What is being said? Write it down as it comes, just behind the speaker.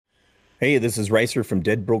Hey, this is Ricer from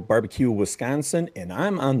Dead Broke Barbecue, Wisconsin, and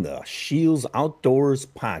I'm on the Shields Outdoors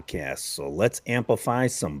podcast. So let's amplify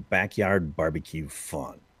some backyard barbecue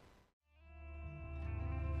fun.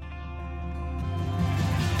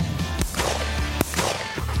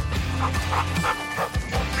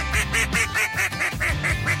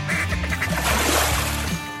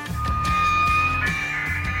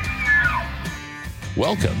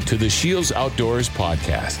 Welcome to the Shields Outdoors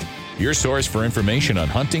podcast, your source for information on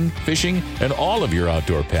hunting, fishing, and all of your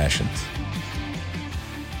outdoor passions.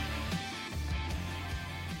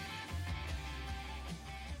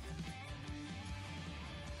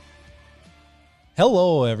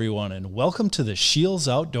 Hello, everyone, and welcome to the Shields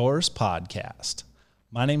Outdoors podcast.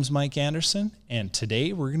 My name's Mike Anderson, and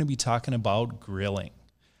today we're going to be talking about grilling.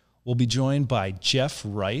 We'll be joined by Jeff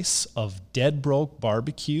Rice of Dead Broke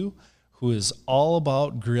Barbecue, who is all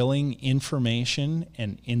about grilling information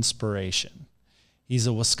and inspiration. He's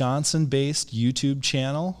a Wisconsin-based YouTube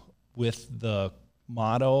channel with the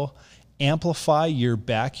motto, Amplify Your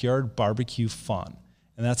Backyard Barbecue Fun.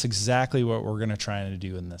 And that's exactly what we're going to try to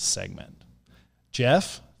do in this segment.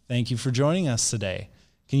 Jeff, thank you for joining us today.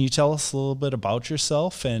 Can you tell us a little bit about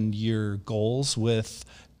yourself and your goals with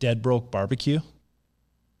Dead Broke Barbecue?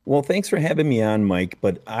 Well, thanks for having me on, Mike,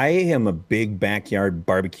 but I am a big backyard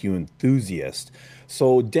barbecue enthusiast.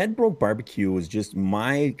 So, Dead Broke Barbecue was just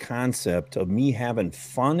my concept of me having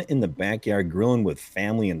fun in the backyard grilling with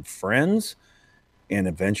family and friends. And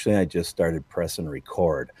eventually I just started pressing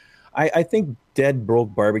record. I think Dead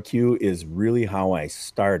Broke Barbecue is really how I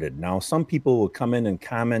started. Now, some people will come in and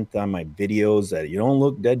comment on my videos that you don't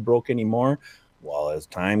look dead broke anymore. Well, as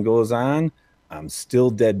time goes on, I'm still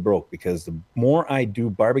dead broke because the more I do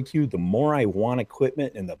barbecue, the more I want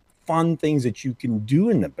equipment and the fun things that you can do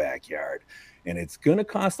in the backyard. And it's going to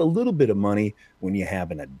cost a little bit of money when you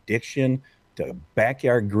have an addiction to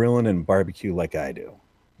backyard grilling and barbecue like I do.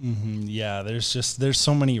 Yeah, there's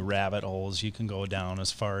so many rabbit holes you can go down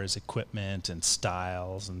as far as equipment and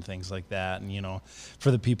styles and things like that. And for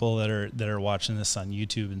the people that are watching this on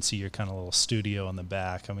YouTube and see your kind of little studio in the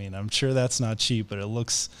back, I mean, I'm sure that's not cheap, but it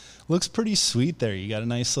looks pretty sweet there. You got a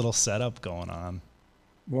nice little setup going on.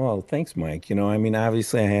 Well, thanks, Mike.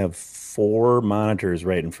 Obviously I have four monitors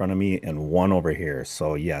right in front of me and one over here.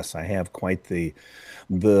 So yes, I have quite the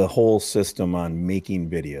whole system on making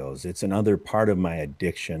videos. It's another part of my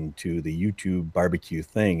addiction to the YouTube barbecue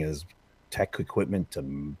thing is tech equipment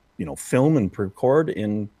to, film and record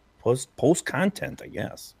in post content, I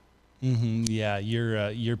guess. Yeah,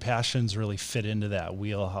 your passions really fit into that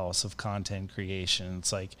wheelhouse of content creation.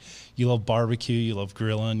 It's like you love barbecue, you love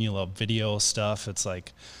grilling, you love video stuff. It's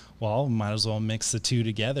like, well, might as well mix the two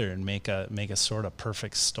together and make a sort of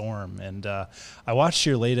perfect storm. And I watched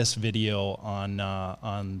your latest video on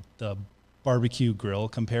the barbecue grill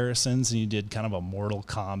comparisons, and you did kind of a Mortal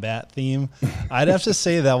Kombat theme. I'd have to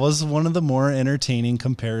say that was one of the more entertaining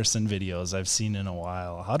comparison videos I've seen in a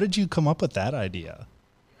while. How did you come up with that idea?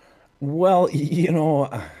 Well,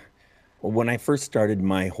 when I first started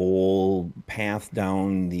my whole path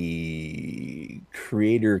down the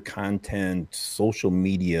creator content social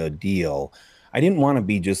media deal, I didn't want to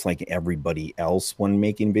be just like everybody else when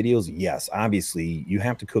making videos. Yes, obviously, you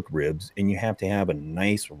have to cook ribs and you have to have a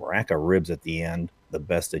nice rack of ribs at the end, the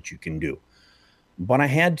best that you can do. But I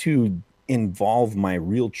had to involve my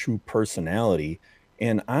real true personality,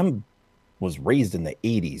 and I'm was raised in the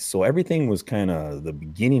 80s. So everything was kind of the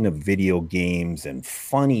beginning of video games and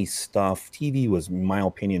funny stuff. TV was, in my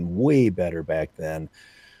opinion, way better back then.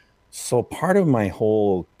 So part of my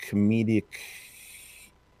whole comedic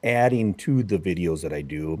adding to the videos that I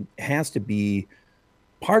do has to be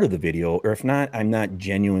part of the video, or if not, I'm not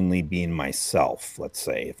genuinely being myself, let's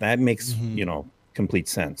say, if that makes, complete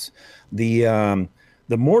sense. The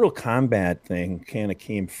Mortal Kombat thing kind of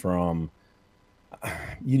came from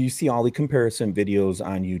you see all the comparison videos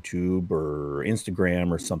on YouTube or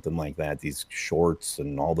Instagram or something like that, these shorts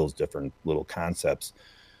and all those different little concepts.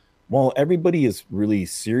 Well, everybody is really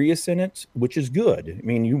serious in it, which is good. I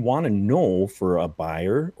mean, you want to know for a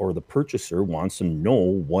buyer or the purchaser wants to know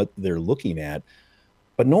what they're looking at,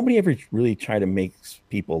 but nobody ever really try to make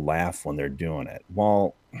people laugh when they're doing it.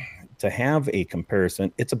 Well, to have a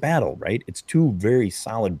comparison, it's a battle, right? It's two very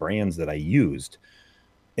solid brands that I used.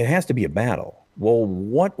 It has to be a battle. Well,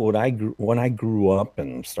 what would when I grew up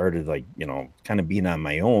and started kind of being on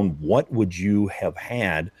my own, what would you have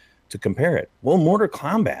had to compare it? Well, Mortal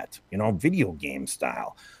Kombat, video game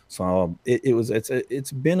style. So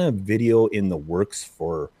it's been a video in the works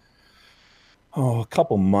for a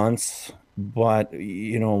couple months. But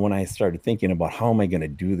when I started thinking about how am I going to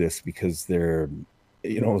do this, because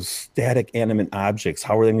static animate objects.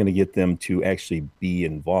 How are they going to get them to actually be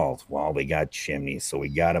involved? Well, they got chimneys, so we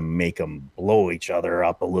got to make them blow each other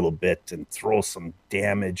up a little bit and throw some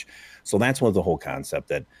damage. So that's what the whole concept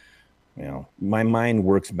that, my mind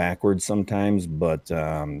works backwards sometimes, but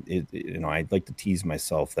I'd like to tease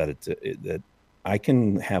myself that that I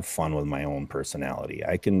can have fun with my own personality.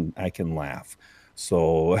 I can laugh.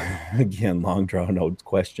 So again, long drawn out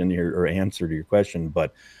question here, or answer to your question,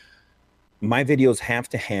 but my videos have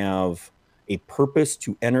to have a purpose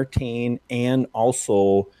to entertain and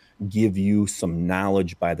also give you some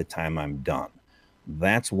knowledge by the time I'm done.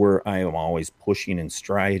 That's where I am always pushing and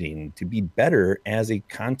striding to be better as a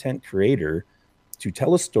content creator, to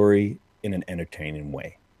tell a story in an entertaining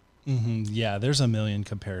way. Mm-hmm. Yeah, there's a million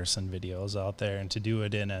comparison videos out there, and to do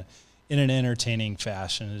it in an entertaining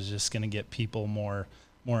fashion is just going to get people more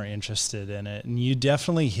interested in it. And you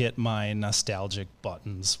definitely hit my nostalgic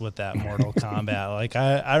buttons with that Mortal Kombat. Like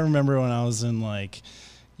I remember when I was in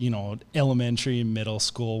elementary, middle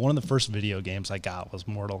school, one of the first video games I got was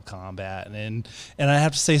Mortal Kombat. And I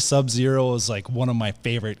have to say Sub-Zero is like one of my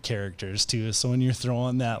favorite characters too. So when you're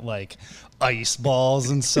throwing that like ice balls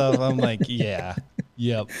and stuff, I'm like,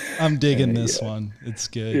 yep, I'm digging this one. It's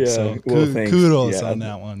good. Yeah. So kudos on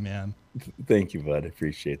that one, man. Thank you, bud. I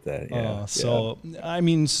appreciate that. Yeah. So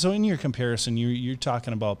in your comparison, you're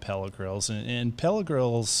talking about pellet grills, and pellet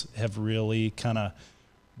grills have really kind of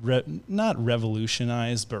not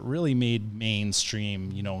revolutionized, but really made mainstream,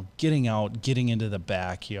 getting out, getting into the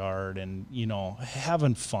backyard and,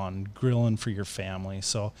 having fun, grilling for your family.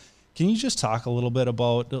 So can you just talk a little bit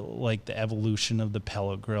about like the evolution of the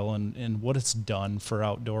pellet grill and what it's done for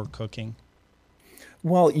outdoor cooking?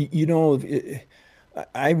 Well,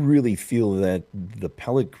 I really feel that the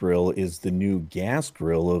pellet grill is the new gas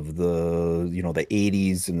grill of the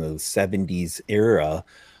 80s and the 70s era.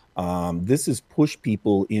 This has pushed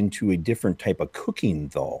people into a different type of cooking,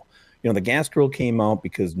 though. The gas grill came out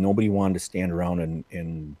because nobody wanted to stand around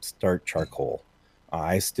and start charcoal.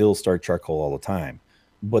 I still start charcoal all the time.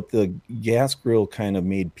 But the gas grill kind of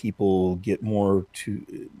made people get more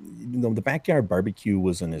to, the backyard barbecue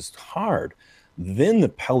wasn't as hard. Then the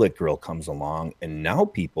pellet grill comes along, and now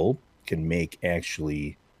people can make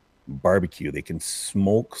actually barbecue. They can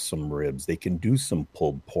smoke some ribs. They can do some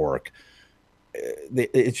pulled pork.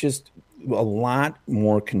 It's just a lot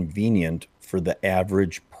more convenient for the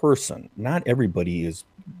average person. Not everybody is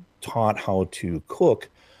taught how to cook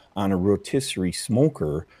on a rotisserie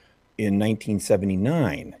smoker in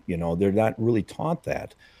 1979. They're not really taught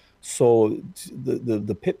that. So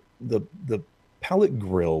the pellet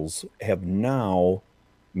grills have now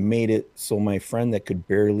made it so my friend that could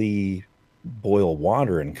barely boil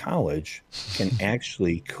water in college can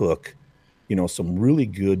actually cook, some really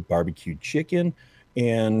good barbecued chicken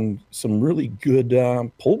and some really good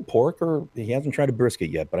pulled pork, or he hasn't tried a brisket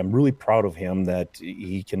yet, but I'm really proud of him that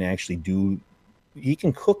he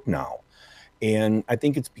can cook now. And I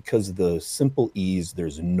think it's because of the simple ease.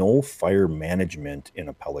 There's no fire management in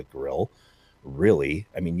a pellet grill, really.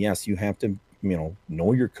 I mean, yes, you have to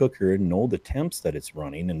know your cooker and know the temps that it's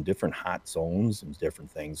running in different hot zones and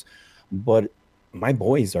different things. But my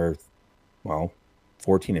boys are,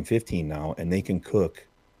 14 and 15 now, and they can cook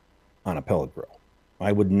on a pellet grill.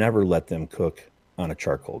 I would never let them cook on a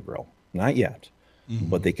charcoal grill. Not yet. Mm-hmm.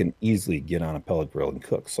 But they can easily get on a pellet grill and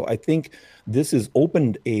cook. So I think this has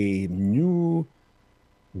opened a new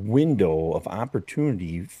window of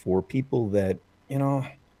opportunity for people that,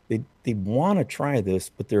 they want to try this,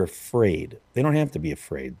 but they're afraid. They don't have to be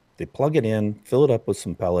afraid. They plug it in, fill it up with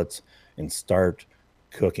some pellets, and start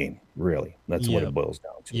cooking. Really, that's what it boils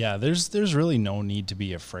down to. Yeah, there's really no need to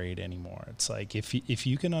be afraid anymore. It's like if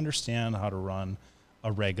you can understand how to run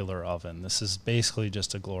a regular oven, this is basically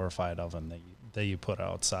just a glorified oven that you put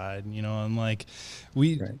outside. And like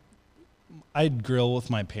I'd grill with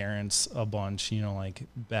my parents a bunch. Like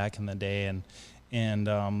back in the day, and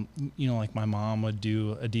like my mom would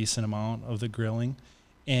do a decent amount of the grilling,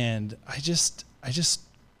 and I just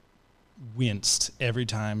winced every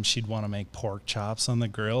time she'd want to make pork chops on the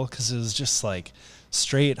grill, because it was just like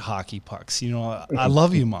straight hockey pucks. I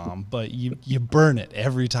love you, Mom, but you burn it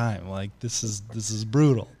every time. Like this is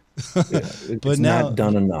brutal. But now, not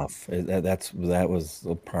done enough. That was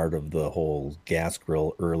a part of the whole gas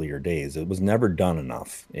grill earlier days. It was never done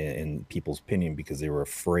enough in people's opinion, because they were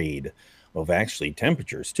afraid of actually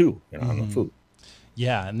temperatures too, on the food.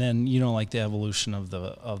 Yeah, and then like the evolution of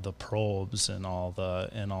the probes and all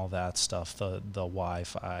that stuff, the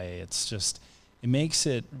Wi-Fi. It's just, it makes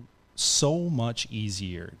it so much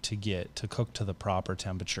easier to cook to the proper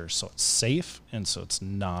temperature, so it's safe and so it's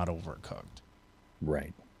not overcooked.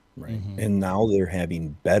 Right. right? Mm-hmm. And now they're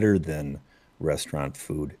having better than restaurant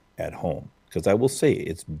food at home. Because I will say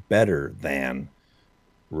it's better than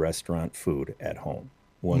restaurant food at home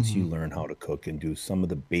once Mm-hmm. you learn how to cook and do some of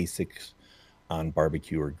the basics on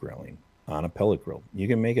barbecue or grilling on a pellet grill. You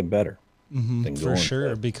can make it better Mm-hmm, than for going sure,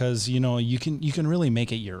 to, because you can really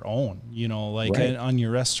make it your own. Like right. on your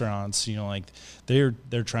restaurants, like they're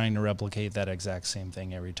trying to replicate that exact same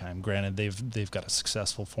thing every time. Granted, they've got a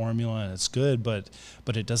successful formula and it's good, but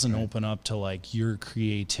it doesn't Right. open up to like your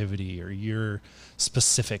creativity or your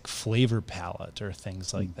specific flavor palette or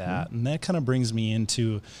things like Mhm. that. And that kind of brings me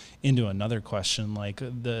into another question, like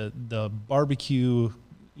the barbecue,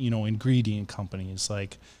 ingredient companies,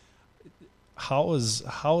 like how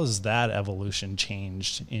has that evolution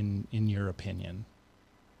changed in your opinion?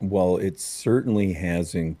 Well, it certainly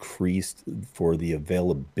has increased for the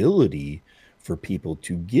availability for people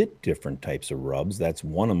to get different types of rubs. That's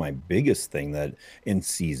one of my biggest thing that in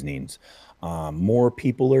seasonings. More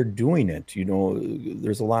people are doing it.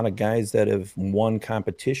 There's a lot of guys that have won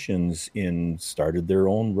competitions and started their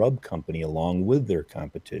own rub company along with their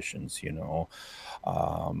competitions.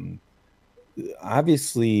 Um,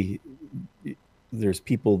 Obviously, there's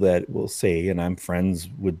people that will say, and I'm friends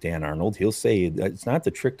with Dan Arnold, he'll say that it's not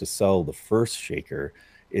the trick to sell the first shaker,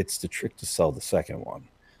 it's the trick to sell the second one.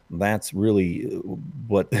 That's really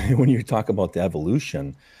what, when you talk about the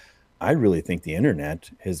evolution, I really think the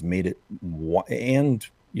internet has made it, and,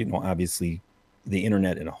 obviously the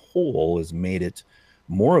internet in a whole has made it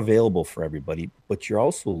more available for everybody, but you're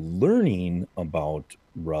also learning about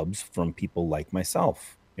rubs from people like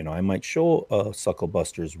myself. I might show a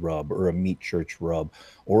Sucklebuster's rub or a Meat Church rub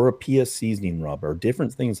or a PS seasoning rub or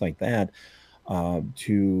different things like that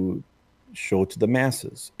to show to the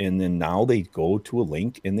masses. And then now they go to a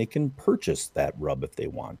link and they can purchase that rub if they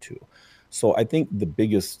want to. So I think the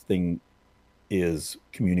biggest thing is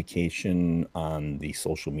communication on the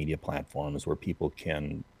social media platforms where people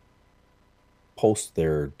can post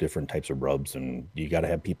their different types of rubs, and you got to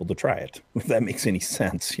have people to try it if that makes any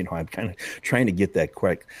sense. I'm kind of trying to get that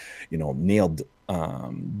quick nailed.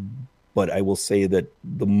 But I will say that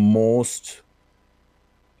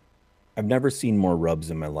I've never seen more rubs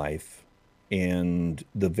in my life, and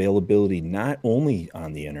the availability not only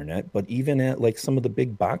on the internet but even at like some of the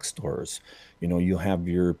big box stores. You'll have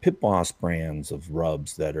your Pit Boss brands of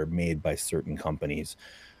rubs that are made by certain companies.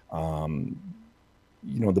 um,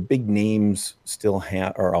 the big names still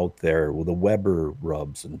are out there with the Weber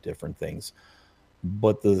rubs and different things,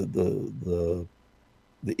 but the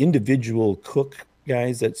individual cook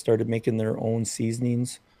guys that started making their own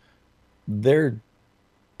seasonings, they're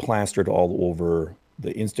plastered all over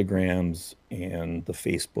the Instagrams and the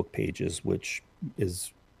Facebook pages, which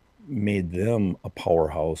is made them a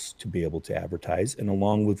powerhouse to be able to advertise. And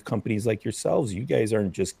along with companies like yourselves, you guys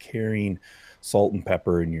aren't just carrying salt and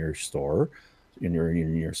pepper in your store, in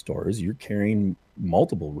your stores. You're carrying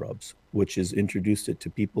multiple rubs, which has introduced it to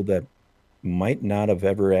people that might not have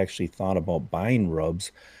ever actually thought about buying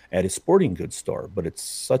rubs at a sporting goods store, but it's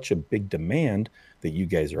such a big demand that you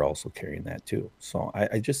guys are also carrying that too. So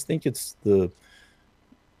I just think it's the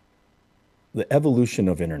evolution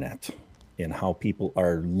of internet and how people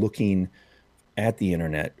are looking at the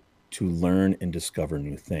internet to learn and discover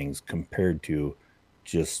new things compared to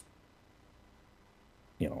just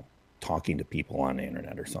talking to people on the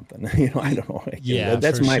internet or something. I don't know. Yeah,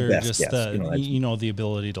 That's for my sure. best Just guess. That's the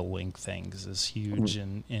ability to link things is huge,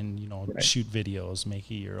 and right. shoot videos, make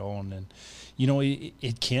it your own, and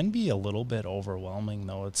it can be a little bit overwhelming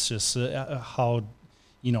though. It's just how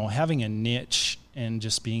having a niche and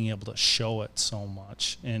just being able to show it so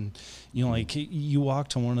much. And like you walk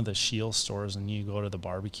to one of the Shield stores and you go to the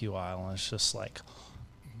barbecue aisle and it's just like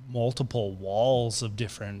multiple walls of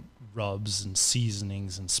different rubs and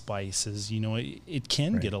seasonings and spices. It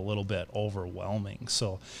can Right. get a little bit overwhelming.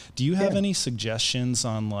 So do you have Yeah. any suggestions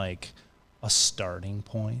on like a starting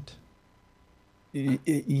point?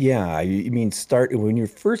 Yeah, I mean, start when you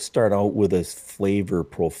first start out with a flavor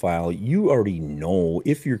profile, you already know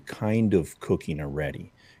if you're kind of cooking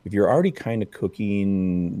already. If you're already kind of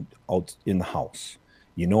cooking out in the house,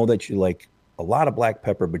 you know that you like a lot of black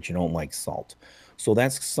pepper, but you don't like salt. So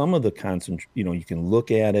that's some of the concent. You can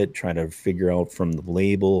look at it, try to figure out from the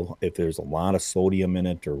label if there's a lot of sodium in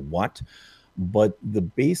it or what. But the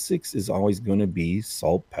basics is always going to be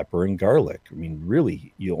salt, pepper, and garlic. I mean,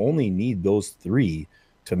 really, you only need those three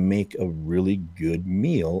to make a really good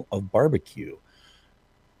meal of barbecue.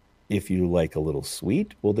 If you like a little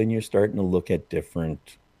sweet, well, then you're starting to look at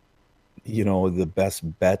different, the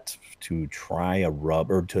best bet to try a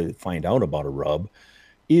rub or to find out about a rub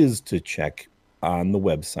is to check on the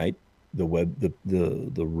website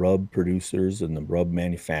the rub producers and the rub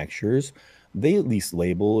manufacturers, they at least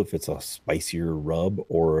label if it's a spicier rub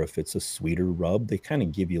or if it's a sweeter rub. They kind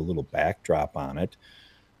of give you a little backdrop on it.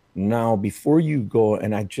 Now, before you go,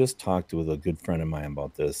 and I just talked with a good friend of mine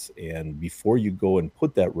about this, and before you go and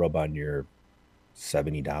put that rub on your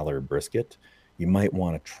 $70 brisket, you might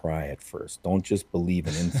want to try it first. Don't just believe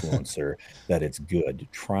an influencer that it's good.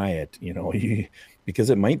 Try it, because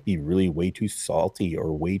it might be really way too salty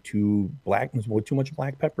or way too black, way too much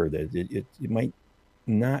black pepper. That it might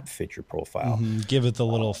not fit your profile. Give it the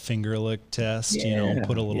little finger lick test,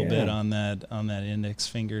 put a little bit yeah. on that index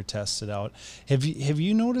finger, test it out. Have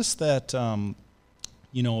you noticed that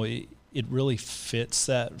it really fits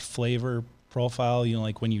that flavor profile,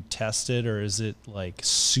 like when you test it, or is it like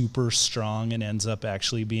super strong and ends up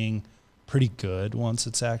actually being pretty good once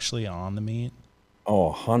it's actually on the meat?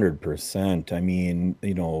 Oh, 100%. I mean,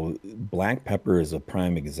 black pepper is a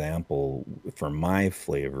prime example for my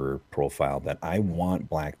flavor profile that I want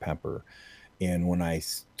black pepper. And when I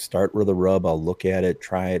start with a rub, I'll look at it,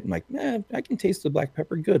 try it. I'm like, I can taste the black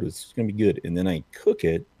pepper good. It's going to be good. And then I cook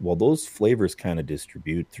it. Well, those flavors kind of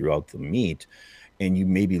distribute throughout the meat. And you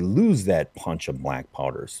maybe lose that punch of black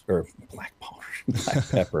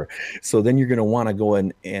pepper. So then you're going to want to go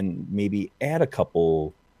in and maybe add a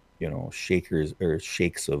couple shakers or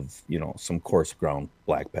shakes of, some coarse ground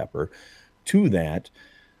black pepper to that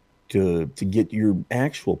to get your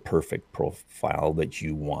actual perfect profile that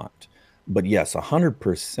you want. But yes,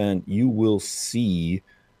 100%, you will see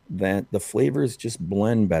that the flavors just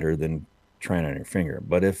blend better than trying on your finger.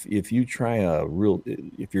 But if you try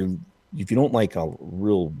if you don't like a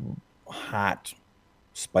real hot,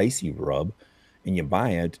 spicy rub and you buy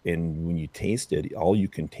it, and when you taste it, all you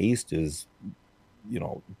can taste is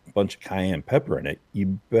a bunch of cayenne pepper in it,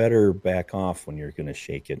 you better back off when you're going to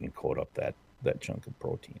shake it and coat up that chunk of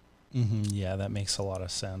protein. Yeah, that makes a lot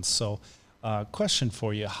of sense. So question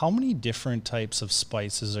for you, how many different types of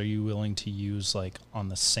spices are you willing to use like on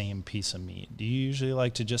the same piece of meat? Do you usually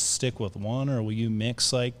like to just stick with one, or will you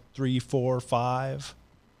mix like 3, 4, 5?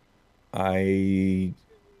 I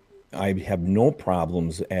have no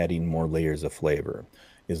problems adding more layers of flavor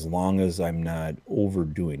as long as I'm not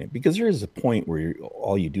overdoing it, because there is a point where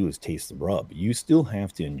all you do is taste the rub. You still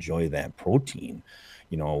have to enjoy that protein,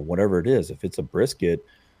 whatever it is. If it's a brisket,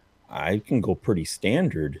 I can go pretty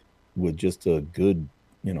standard with just a good,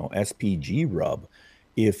 SPG rub.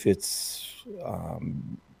 If it's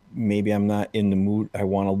maybe I'm not in the mood, I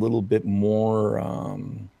want a little bit more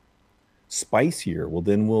spicier. Well,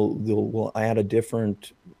 then we'll add a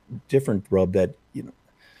different rub that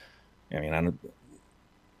I mean, I don't.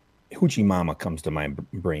 Hoochie Mama comes to my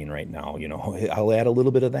brain right now. I'll add a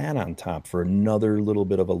little bit of that on top for another little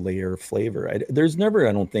bit of a layer of flavor. There's never,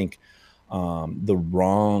 I don't think, the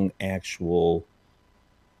wrong actual.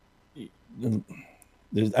 I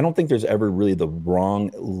don't think there's ever really the wrong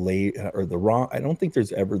layer or the wrong. I don't think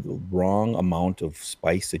there's ever the wrong amount of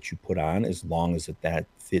spice that you put on, as long as that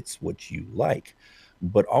fits what you like.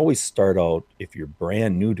 But always start out, if you're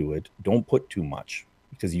brand new to it, don't put too much,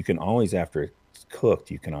 because you can always, after it's cooked,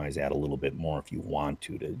 you can always add a little bit more if you want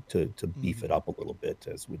to beef it up a little bit,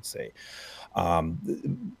 as we'd say.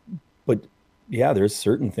 But yeah, there's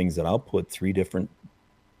certain things that I'll put 3 different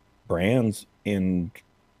brands in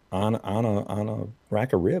on a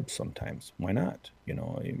rack of ribs sometimes. Why not? I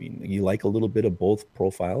mean, you like a little bit of both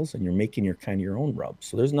profiles, and you're making your own rub.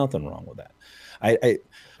 So there's nothing wrong with that.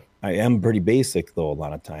 I am pretty basic, though. A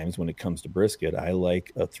lot of times when it comes to brisket, I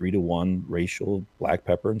like a 3-to-1 ratio of black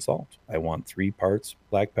pepper and salt. I want 3 parts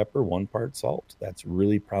black pepper, 1 part salt. That's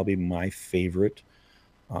really probably my favorite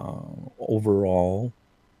overall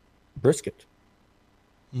brisket.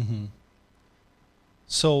 Mm-hmm.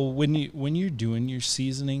 So when you're doing your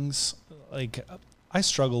seasonings, like I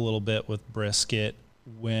struggle a little bit with brisket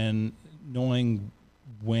when knowing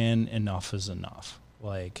when enough is enough.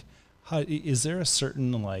 Like, is there a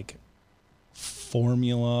certain like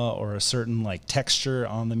formula or a certain like texture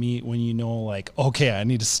on the meat when like, okay, I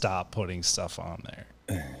need to stop putting stuff on there?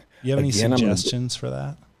 You have any suggestions for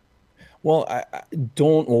that? Well, I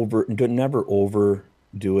never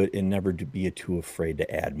overdo it, and never to be too afraid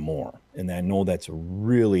to add more. And I know that's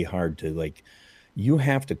really hard to like. You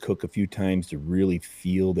have to cook a few times to really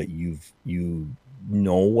feel that you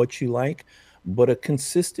know what you like. But a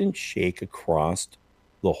consistent shake across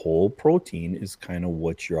the whole protein is kind of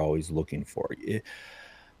what you're always looking for.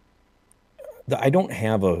 I don't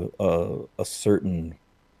have a certain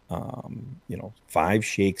 5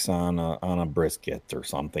 shakes on a brisket or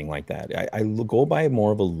something like that. I go by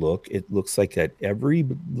more of a look. It looks like that every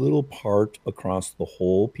little part across the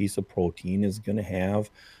whole piece of protein is going to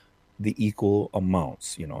have the equal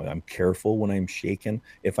amounts. I'm careful when I'm shaking.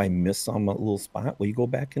 If I miss some a little spot, well, you go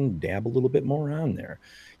back and dab a little bit more on there.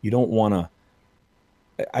 You don't want to.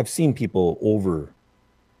 I've seen people over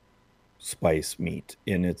spice meat,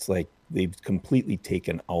 and it's like they've completely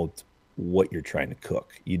taken out what you're trying to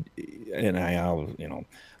cook.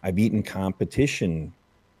 I've eaten competition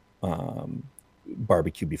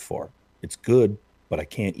barbecue before. It's good, but I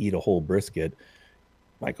can't eat a whole brisket.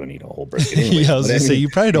 I couldn't eat a whole brisket anyway. Yeah, I was going to say, you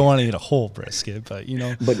probably don't want to eat a whole brisket, but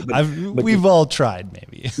we've all tried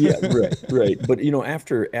maybe. Yeah, right. But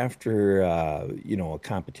after a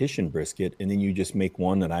competition brisket, and then you just make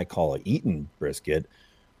one that I call a eaten brisket,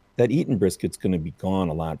 that eaten brisket's going to be gone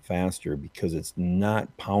a lot faster because it's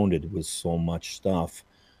not pounded with so much stuff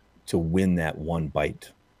to win that one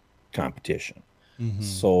bite competition. Mm-hmm.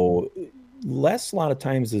 So less a lot of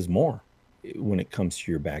times is more when it comes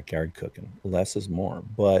to your backyard cooking. Less is more,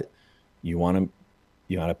 but you want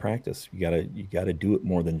to practice. You got to do it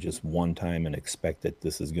more than just one time and expect that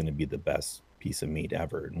this is going to be the best piece of meat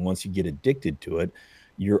ever. And once you get addicted to it,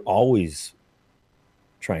 you're always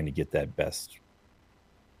trying to get that best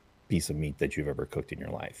piece of meat that you've ever cooked in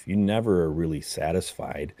your life. You never are really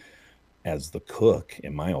satisfied as the cook,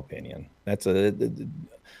 in my opinion.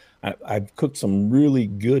 I've cooked some really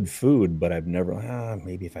good food, but I've never,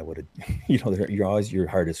 maybe if I would have, you're always your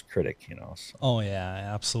hardest critic, So. Oh yeah,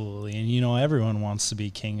 absolutely. And everyone wants to be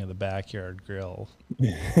king of the backyard grill.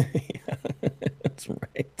 Yeah, that's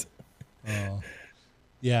right.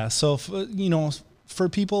 Yeah. So, for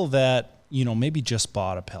people that, maybe just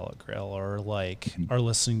bought a pellet grill or are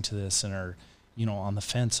listening to this and are, on the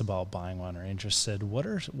fence about buying one or interested, what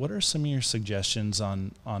are some of your suggestions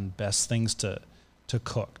on best things to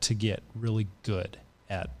cook to get really good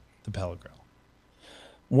at the pellet grill?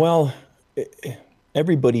 Well,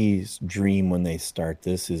 everybody's dream when they start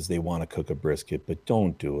this is they want to cook a brisket, but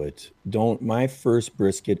don't do it. My first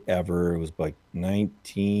brisket ever was like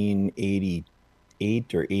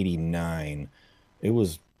 1988 or 89. It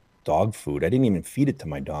was dog food. I didn't even feed it to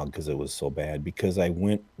my dog because it was so bad, because I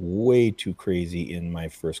went way too crazy in my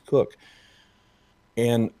first cook.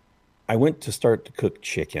 And I went to start to cook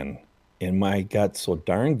chicken, and I got so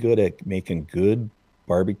darn good at making good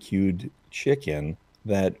barbecued chicken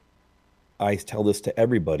that I tell this to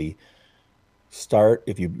everybody. Start,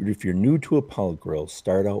 if you're new to a pellet grill,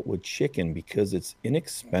 start out with chicken because it's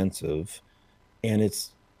inexpensive and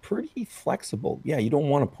it's pretty flexible. Yeah, you don't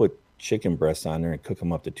want to put chicken breasts on there and cook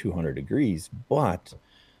them up to 200 degrees, but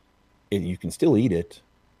you can still eat it,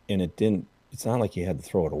 and it's not like you had to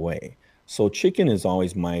throw it away. So chicken is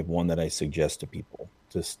always my one that I suggest to people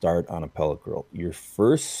to start on a pellet grill. Your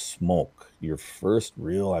first smoke, your first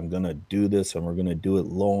real, I'm going to do this, and we're going to do it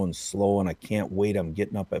low and slow, and I can't wait. I'm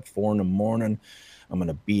getting up at 4 a.m. I'm going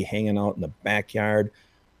to be hanging out in the backyard,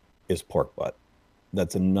 is pork butt.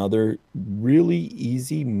 That's another really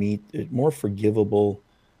easy meat, more forgivable,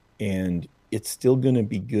 and it's still going to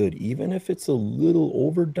be good. Even if it's a little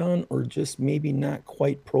overdone or just maybe not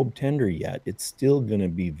quite probe tender yet, it's still going to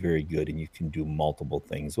be very good, and you can do multiple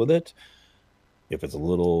things with it. If it's a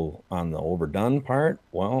little on the overdone part,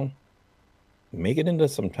 well, make it into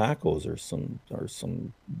some tacos or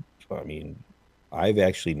some, I've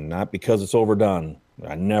actually, not because it's overdone,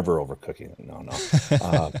 I never overcooking it. No.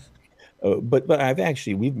 But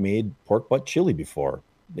we've made pork butt chili before.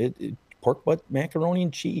 Pork butt macaroni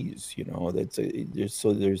and cheese,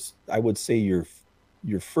 I would say your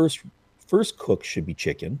first cook should be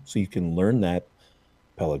chicken, so you can learn that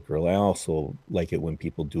pellet grill. I also like it when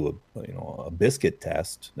people do a biscuit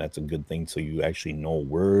test. That's a good thing, so you actually know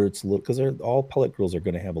where it's a little, because all pellet grills are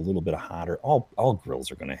going to have a little bit of hotter. All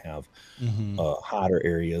grills are going to have a hotter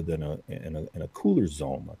area than in a cooler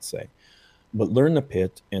zone, let's say. But learn the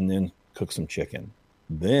pit and then cook some chicken.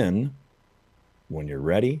 Then, when you're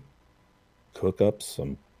ready, cook up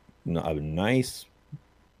a nice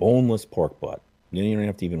boneless pork butt. Then you don't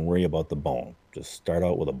have to even worry about the bone. Just start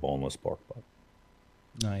out with a boneless pork butt.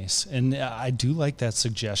 Nice. And I do like that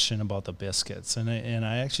suggestion about the biscuits. And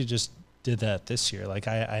I actually just did that this year. Like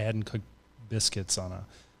I hadn't cooked biscuits on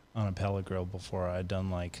a pellet grill before. I'd done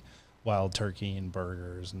like wild turkey and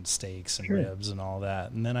burgers and steaks and ribs and all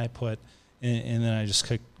that. And then I just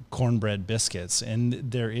cooked cornbread biscuits, and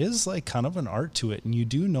there is like kind of an art to it. And you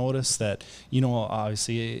do notice that,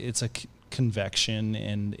 obviously it's a convection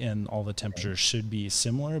and all the temperatures should be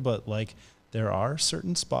similar, but like there are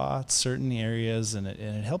certain spots, certain areas, and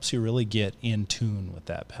it helps you really get in tune with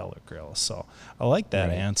that pellet grill. So I like that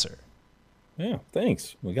answer. Yeah,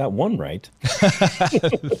 thanks. We got one right.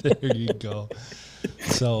 There you go.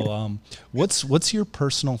 So what's your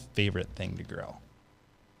personal favorite thing to grill?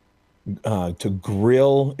 To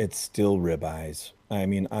grill, it's still ribeyes. I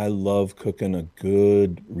mean, I love cooking a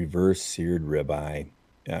good reverse seared ribeye.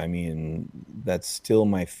 I mean, that's still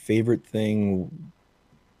my favorite thing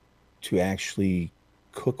to actually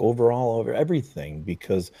cook overall over everything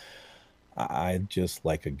because I just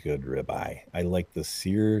like a good ribeye. I like the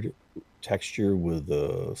seared texture with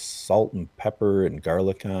the salt and pepper and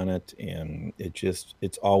garlic on it, and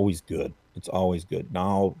it's always good. It's always good.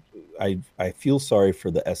 Now, I feel sorry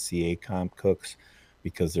for the SCA comp cooks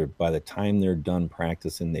because they're by the time they're done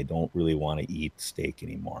practicing, they don't really want to eat steak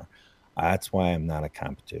anymore. That's why I'm not a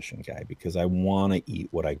competition guy because I want to eat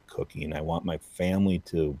what I'm cooking. I want my family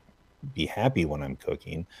to be happy when I'm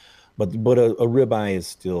cooking. But a ribeye is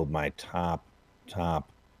still my top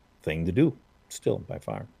thing to do, still by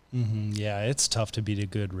far. Yeah, it's tough to beat a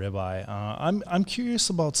good ribeye. I'm curious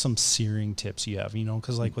about some searing tips you have,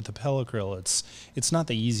 because like with the pellet grill, it's not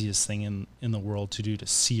the easiest thing in the world to do to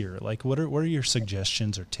sear. Like, what are your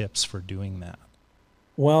suggestions or tips for doing that?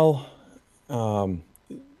 Well, um,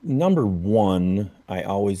 number one, I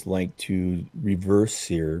always like to reverse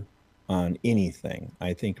sear on anything.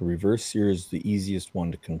 I think a reverse sear is the easiest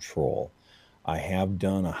one to control. I have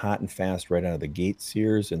done a hot and fast right out of the gate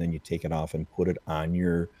sears, and then you take it off and put it on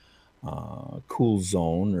your cool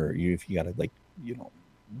zone, or if you got to like, you know,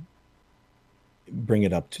 bring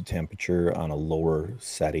it up to temperature on a lower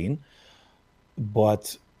setting.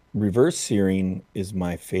 But reverse searing is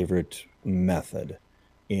my favorite method.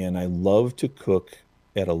 And I love to cook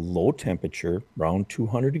at a low temperature, around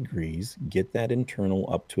 200 degrees, get that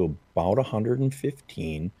internal up to about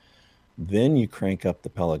 115. Then you crank up the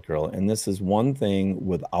pellet grill. And this is one thing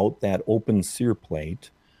without that open sear plate.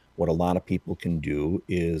 What a lot of people can do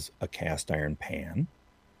is a cast iron pan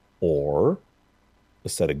or a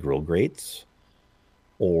set of grill grates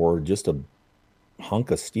or just a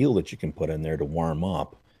hunk of steel that you can put in there to warm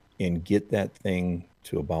up and get that thing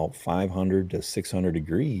to about 500 to 600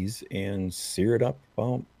 degrees and sear it up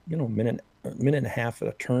about, a minute and a half at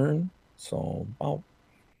a turn. So about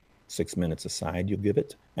 6 minutes aside, you'll give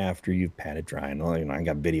it after you've pat it dry. And I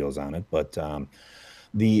got videos on it, but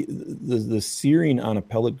the searing on a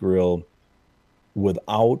pellet grill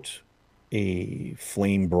without a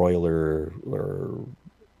flame broiler or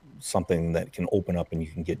something that can open up and you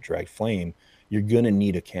can get direct flame, you're going to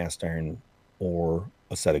need a cast iron or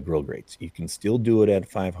a set of grill grates. You can still do it at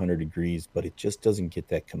 500 degrees, but it just doesn't get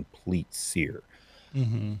that complete sear.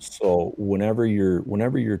 Mm-hmm. So whenever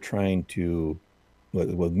you're trying to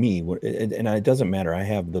with me, and it doesn't matter. I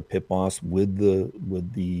have the Pit Boss with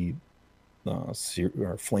the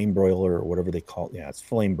or flame broiler or whatever they call it. Yeah, it's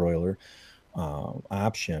flame broiler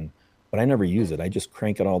option, but I never use it. I just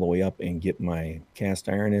crank it all the way up and get my cast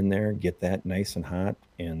iron in there, get that nice and hot,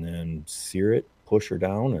 and then sear it, push her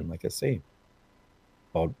down, and like I say,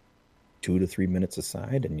 about 2 to 3 minutes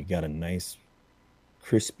aside, and you got a nice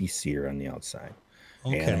crispy sear on the outside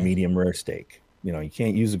and a Okay. medium rare steak. You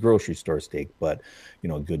can't use a grocery store steak, but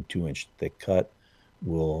a good 2 inch thick cut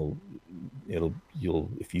will you'll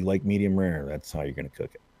if you like medium rare, that's how you're going to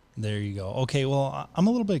cook it. There you go. Okay, well, I'm a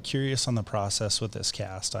little bit curious on the process with this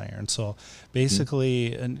cast iron. So Mhm.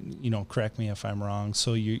 basically, and correct me if I'm wrong.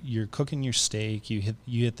 So you're cooking your steak. You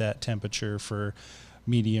hit that temperature for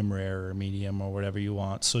medium rare or medium or whatever you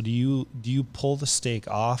want. So do you pull the steak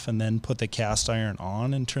off and then put the cast iron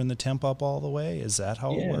on and turn the temp up all the way? Is that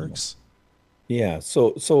how it Yeah. works? Yeah,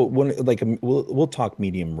 so when like we'll talk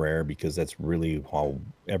medium rare because that's really how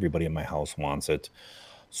everybody in my house wants it.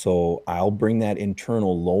 So I'll bring that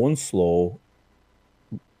internal low and slow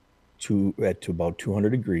to about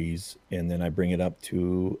 200 degrees, and then I bring it up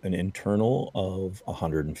to an internal of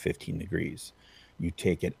 115 degrees. You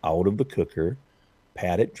take it out of the cooker,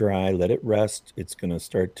 pat it dry, let it rest. It's going to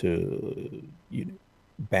start to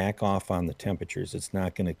back off on the temperatures. It's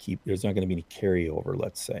not going to keep, there's not going to be any carryover,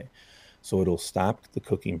 let's say. So it'll stop the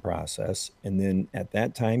cooking process. And then at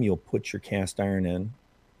that time, you'll put your cast iron in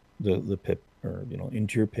the pit or,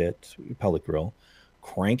 into your pit, your pellet grill,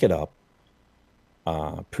 crank it up,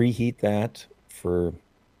 preheat that for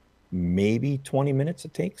maybe 20 minutes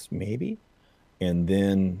it takes, maybe. And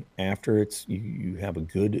then after you have a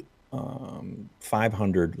good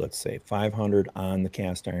 500, let's say 500 on the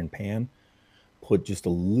cast iron pan, put just a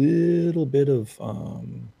little bit of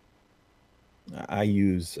I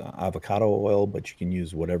use avocado oil, but you can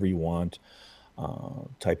use whatever you want.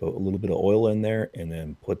 Type of a little bit of oil in there, and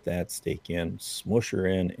then put that steak in, smush her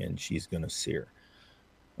in, and she's gonna sear.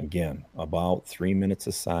 Again, about 3 minutes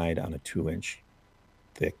aside on a 2 inch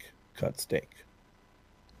thick cut steak.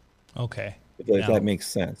 Okay. If that Now, makes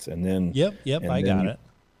sense. And then yep, and I then got you it.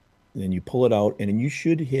 then you pull it out, and then you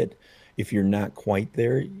should hit. if you're not quite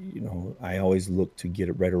there, I always look to get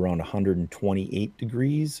it right around 128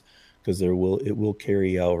 degrees, because it will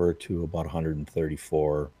carry over to about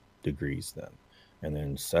 134 degrees then. And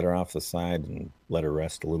then set her off the side and let her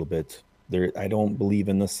rest a little bit. I don't believe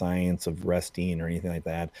in the science of resting or anything like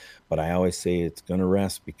that, but I always say it's going to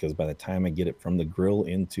rest, because by the time I get it from the grill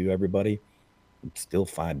into everybody, it's still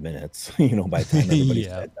 5 minutes, by the time everybody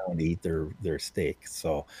Yeah. sat down to eat their steak.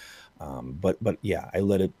 So, but yeah, I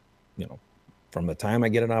let it, from the time I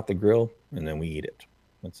get it off the grill and then we eat it.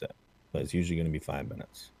 That's it. But it's usually going to be 5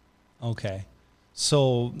 minutes. Okay.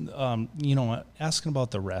 So, asking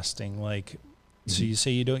about the resting, like, so you say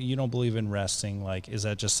you don't believe in resting. Like, is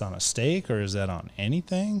that just on a steak or is that on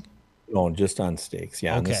anything? No, just on steaks.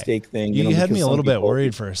 Yeah, on the Okay. steak thing. You had because me a some little bit people-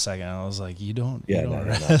 worried for a second. I was like, you don't No.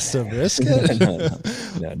 rest a brisket?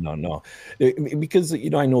 No. Because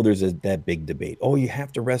I know there's that big debate. Oh, you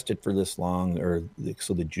have to rest it for this long,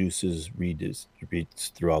 so the juices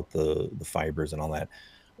redistributes throughout the fibers and all that.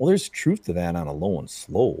 Well, there's truth to that on a low and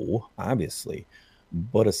slow, obviously,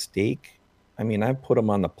 but a steak. I mean, I put them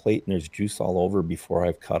on the plate and there's juice all over before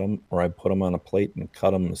I've cut them, or I put them on a plate and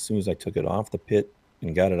cut them as soon as I took it off the pit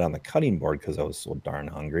and got it on the cutting board because I was so darn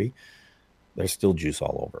hungry. There's still juice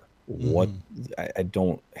all over. What I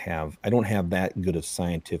don't have that good of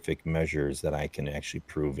scientific measures that I can actually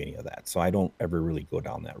prove any of that. So I don't ever really go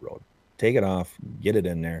down that road. Take it off, get it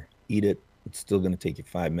in there, eat it. It's still going to take you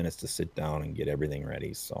 5 minutes to sit down and get everything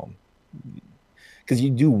ready. So, because you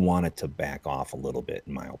do want it to back off a little bit,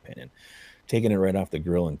 in my opinion. Taking it right off the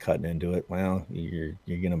grill and cutting into it, well, you're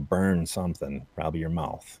going to burn something, probably your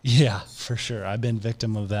mouth. Yeah, for sure. I've been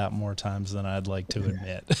victim of that more times than I'd like to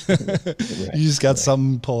admit. Right, You just got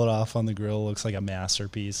something, pull it off on the grill, looks like a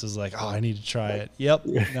masterpiece. It's like, oh, I need to try it. Yep.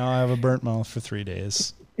 Now I have a burnt mouth for 3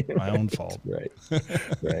 days. My own fault. Right.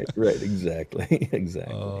 Exactly.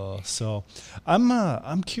 So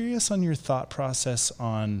I'm curious on your thought process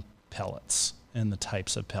on pellets and the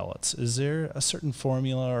types of pellets. Is there a certain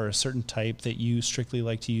formula or a certain type that you strictly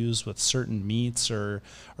like to use with certain meats, or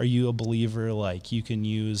are you a believer like you can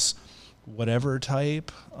use whatever type?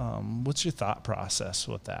 What's your thought process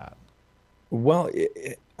with that? Well,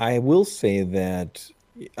 I will say that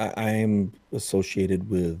I'm associated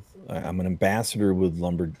with, I'm an ambassador with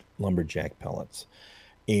Lumberjack pellets,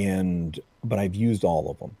 but I've used all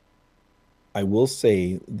of them. I will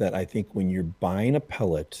say that I think when you're buying a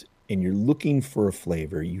pellet and you're looking for a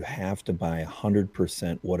flavor, you have to buy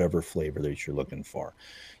 100% whatever flavor that you're looking for.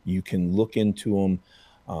 You can look into them.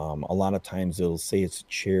 A lot of times it'll say it's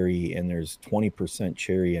cherry and there's 20%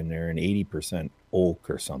 cherry in there and 80% oak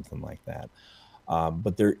or something like that.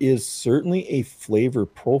 But there is certainly a flavor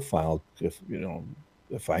profile.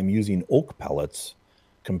 If I'm using oak pellets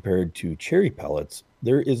compared to cherry pellets,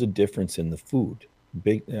 there is a difference in the food.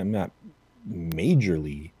 Not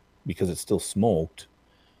majorly, because it's still smoked,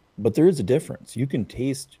 but there is a difference. You can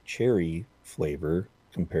taste cherry flavor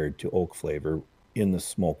compared to oak flavor in the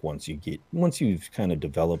smoke once you've kind of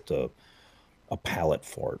developed a palate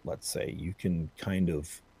for it, let's say. You can kind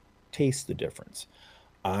of taste the difference.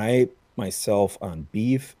 I myself on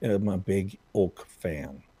beef am a big oak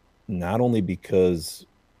fan, not only because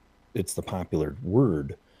it's the popular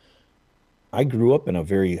word. I grew up in a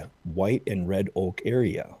very white and red oak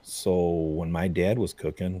area. So when my dad was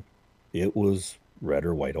cooking, it was red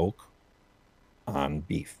or white oak on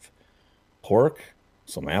beef. Pork,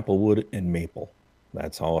 some applewood and maple.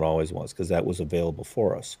 That's how it always was, because that was available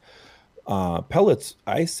for us. Pellets,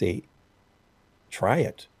 I say, try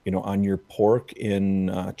it. On your pork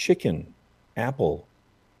in chicken, apple,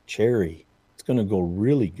 cherry. It's going to go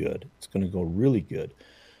really good.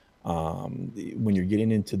 When you're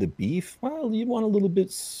getting into the beef, well, you want a little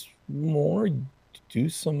bit more. Do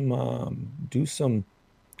some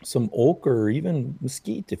oak or even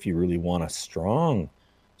mesquite if you really want a strong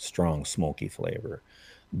smoky flavor.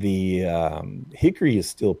 The hickory is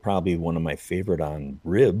still probably one of my favorite on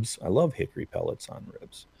ribs. I love hickory pellets on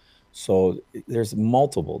ribs. So there's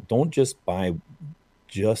multiple. Don't just buy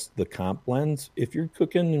just the comp blends. If you're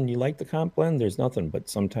cooking and you like the comp blend, there's nothing, but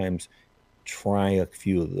sometimes try a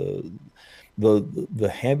few of the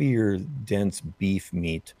heavier, dense beef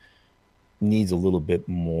meat needs a little bit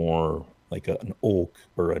more like an oak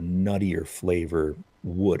or a nuttier flavor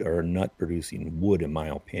wood, or a nut producing wood, in my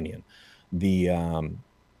opinion. The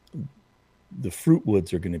fruit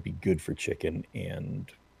woods are going to be good for chicken and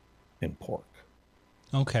pork.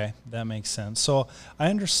 Okay, that makes sense. So I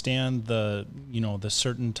understand the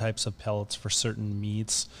certain types of pellets for certain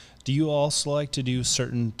meats. Do you also like to do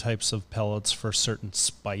certain types of pellets for certain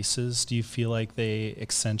spices? Do you feel like they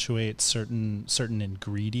accentuate certain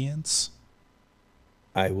ingredients?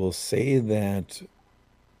 I will say that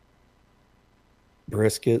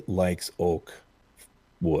brisket likes oak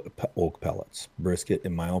pellets. Brisket,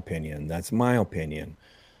 in my opinion, that's my opinion,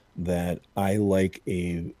 that I like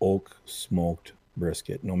a oak smoked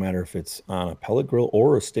brisket, no matter if it's on a pellet grill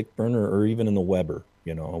or a stick burner or even in the Weber,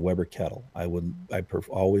 a Weber kettle.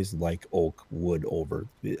 Always like oak wood over.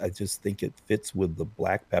 I just think it fits with the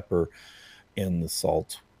black pepper and the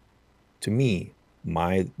salt. To me,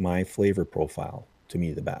 my flavor profile, to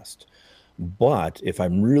me, the best. But if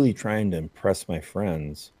I'm really trying to impress my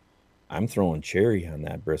friends, I'm throwing cherry on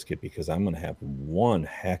that brisket because I'm going to have one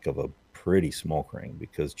heck of a pretty smoke ring,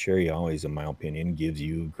 because cherry always, in my opinion, gives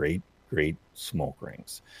you great smoke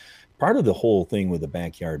rings. Part of the whole thing with the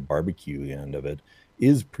backyard barbecue end of it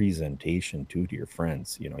is presentation too, to your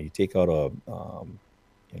friends. You take out a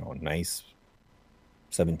nice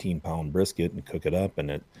 17-pound brisket and cook it up,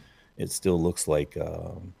 and it still looks like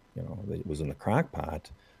it was in the crock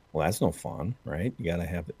pot. Well, that's no fun, right? You got to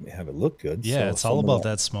have it look good. Yeah, So it's all about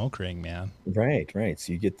that smoke ring, man. Right.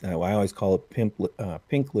 So you get that. Well, I always call it pink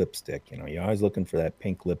lipstick. You're always looking for that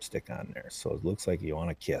pink lipstick on there, so it looks like you want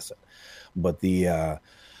to kiss it. But the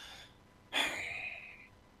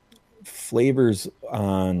flavors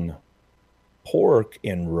on pork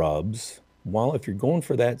and rubs, well, if you're going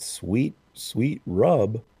for that sweet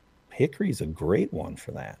rub, hickory's a great one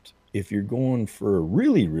for that. If you're going for a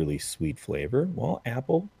really sweet flavor, well,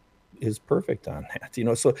 apple is perfect on that.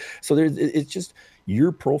 So it's just,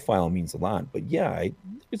 your profile means a lot. But yeah,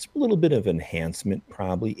 it's a little bit of enhancement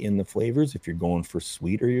probably in the flavors if you're going for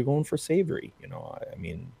sweet or you're going for savory. I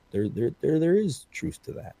mean, there is truth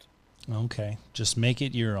to that. Okay, just make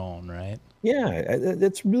it your own, right? Yeah,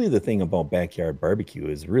 that's really the thing about backyard barbecue,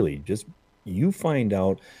 is really just, you find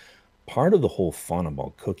out part of the whole fun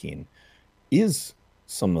about cooking is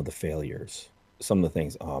some of the failures, some of the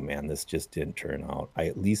things. Oh man, this just didn't turn out.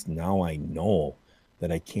 At least now I know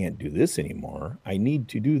that I can't do this anymore. I need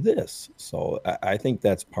to do this. So I think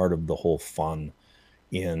that's part of the whole fun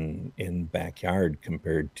in backyard,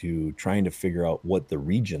 compared to trying to figure out what the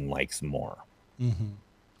region likes more. Mm-hmm.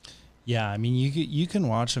 Yeah, I mean, you can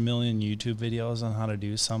watch a million YouTube videos on how to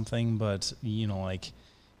do something, but you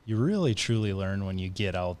really truly learn when you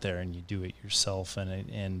get out there and you do it yourself,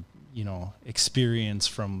 and experience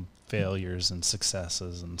from failures and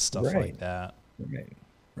successes and stuff like that. Right.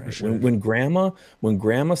 Sure. When grandma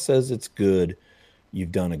says it's good,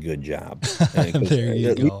 you've done a good job. There you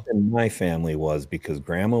go. At least in my family was, because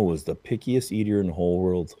grandma was the pickiest eater in the whole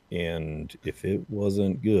world, and if it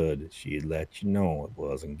wasn't good, she'd let you know it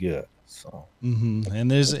wasn't good. So,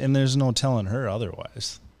 and there's no telling her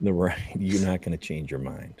otherwise. Right, you're not going to change your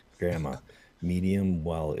mind, grandma. Medium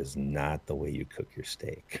well is not the way you cook your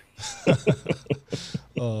steak.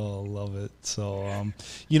 Oh, love it. So, I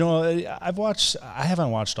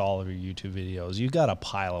haven't watched all of your YouTube videos. You've got a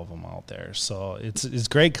pile of them out there. So it's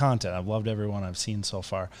great content. I've loved every one I've seen so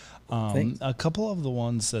far. A couple of the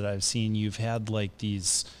ones that I've seen, you've had like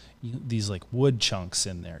these like wood chunks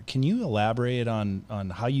in there. Can you elaborate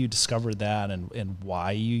on how you discovered that and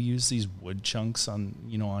why you use these wood chunks on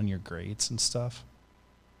your grates and stuff?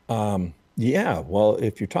 Yeah, well,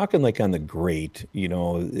 if you're talking like on the grate,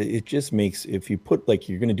 it just makes, if you put, like,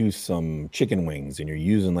 you're going to do some chicken wings and you're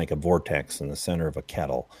using like a vortex in the center of a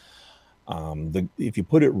kettle, if you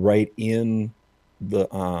put it right in the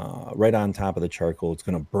right on top of the charcoal, it's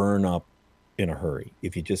going to burn up in a hurry.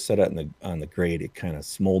 If you just set it on the grate, it kind of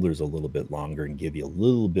smolders a little bit longer and give you a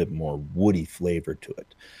little bit more woody flavor to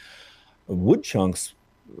it. Wood chunks,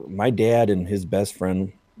 my dad and his best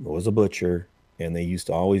friend was a butcher, and they used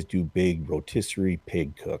to always do big rotisserie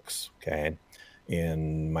pig cooks, okay?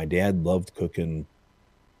 And my dad loved cooking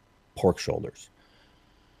pork shoulders.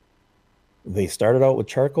 They started out with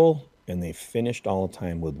charcoal, and they finished all the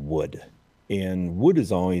time with wood. And wood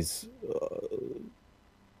is always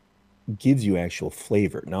gives you actual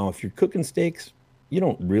flavor. Now, if you're cooking steaks, you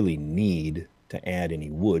don't really need to add any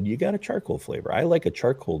wood. You got a charcoal flavor. I like a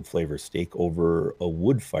charcoal flavor steak over a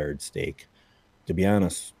wood-fired steak. To be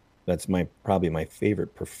honest, that's probably my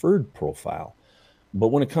favorite preferred profile. But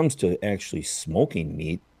when it comes to actually smoking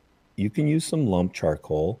meat, you can use some lump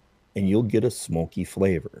charcoal and you'll get a smoky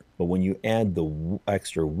flavor. But when you add the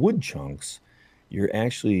extra wood chunks, you're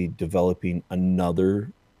actually developing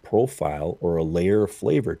another profile or a layer of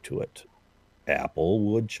flavor to it. Apple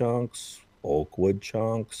wood chunks, oak wood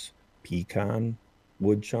chunks, pecan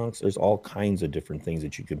wood chunks. There's all kinds of different things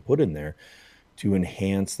that you can put in there to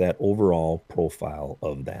enhance that overall profile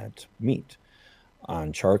of that meat.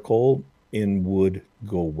 On charcoal and wood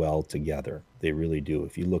go well together. They really do.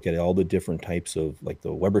 If you look at all the different types of, like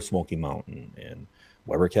the Weber Smoky Mountain and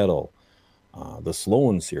Weber Kettle, the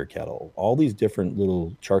Sloan sear kettle, all these different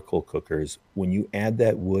little charcoal cookers. When you add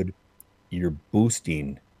that wood, you're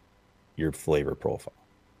boosting your flavor profile.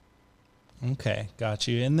 Okay, got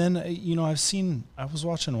you. And then, I was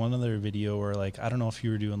watching one other video where, like, I don't know if you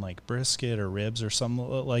were doing like brisket or ribs or something,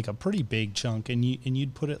 like a pretty big chunk, and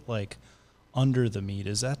you'd put it like under the meat.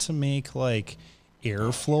 Is that to make like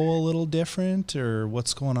airflow a little different, or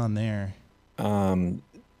what's going on there?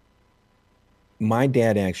 My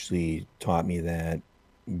dad actually taught me that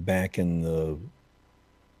back in the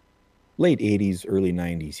late 80s, early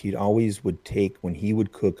 90s. He'd always would take, when he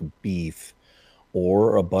would cook beef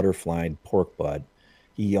or a butterflied pork butt,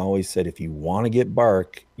 he always said, if you want to get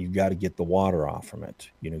bark, you got to get the water off from it.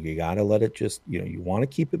 You got to let it just, you want to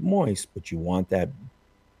keep it moist, but you want that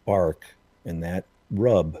bark and that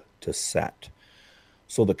rub to set.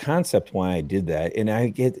 So the concept why I did that, and I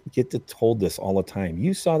get to told this all the time.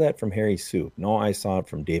 You saw that from Harry Sue. No, I saw it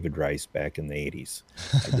from David Rice back in the 80s.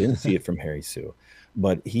 I didn't see it from Harry Sue.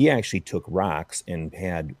 But he actually took rocks and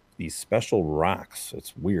had these special rocks.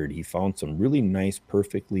 It's weird. He found some really nice,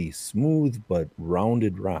 perfectly smooth but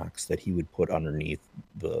rounded rocks that he would put underneath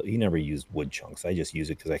he never used wood chunks. I just use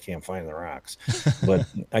it because I can't find the rocks. But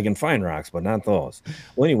I can find rocks, but not those.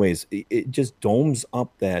 Well, anyways, it just domes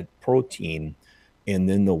up that protein. And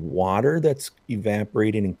then the water that's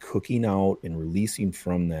evaporating and cooking out and releasing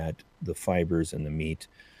from that, the fibers and the meat,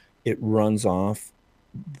 it runs off,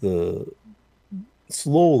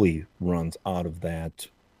 slowly runs out of that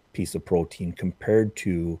piece of protein compared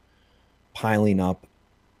to piling up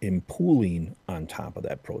and pooling on top of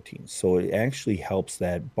that protein. So it actually helps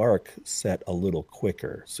that bark set a little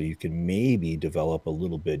quicker. So you can maybe develop a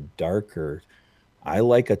little bit darker. I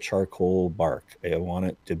like a charcoal bark. I want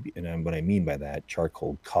it to be, and what I mean by that,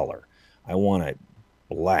 charcoal color. I want it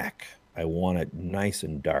black. I want it nice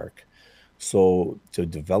and dark. So to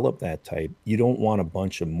develop that type, you don't want a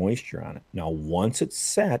bunch of moisture on it. Now, once it's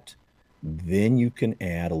set, then you can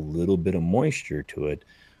add a little bit of moisture to it.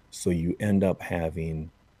 So you end up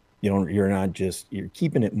having, you're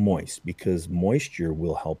keeping it moist, because moisture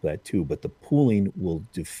will help that too. But the pooling will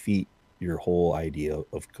defeat your whole idea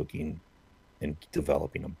of cooking and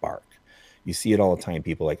developing a bark. You see it all the time.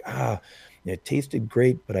 People like, it tasted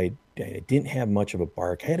great, but I didn't have much of a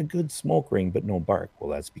bark. I had a good smoke ring, but no bark.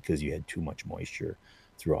 Well, that's because you had too much moisture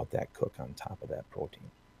throughout that cook on top of that protein.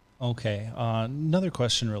 Okay. Another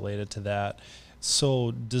question related to that.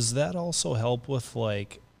 So does that also help with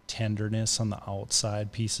like tenderness on the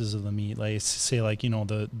outside pieces of the meat? Like say like,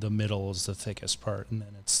 the middle is the thickest part, and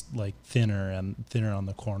then it's like thinner on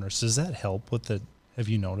the corners. Does that help with the, have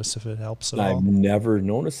you noticed if it helps at all? I've never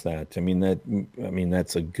noticed that. I mean,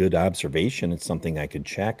 that's a good observation. It's something I could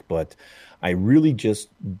check, but I really just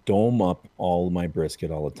dome up all my brisket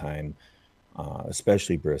all the time,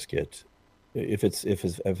 especially brisket. If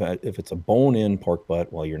it's a bone-in pork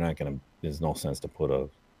butt, well, there's no sense to put a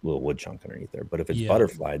little wood chunk underneath there. But if it's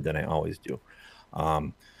butterflied, then I always do.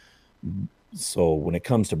 So when it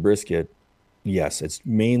comes to brisket, yes, it's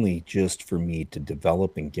mainly just for me to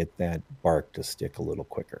develop and get that bark to stick a little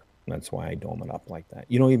quicker. That's why I dome it up like that.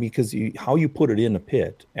 Because how you put it in a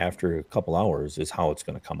pit after a couple hours is how it's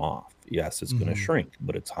going to come off. Yes, it's going to shrink,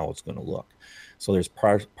 but it's how it's going to look. So there's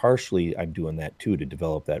partially I'm doing that too, to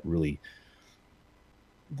develop that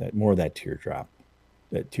more of that teardrop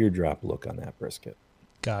look on that brisket.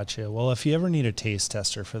 Gotcha. Well, if you ever need a taste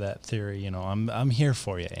tester for that theory, I'm here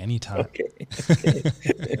for you anytime. Okay.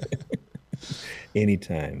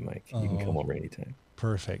 Anytime, Mike. You can come over anytime.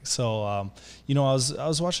 Perfect. So, I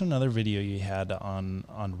was watching another video you had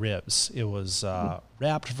on ribs. It was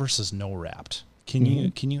wrapped versus no wrapped. Can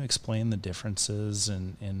you explain the differences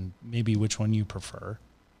and maybe which one you prefer?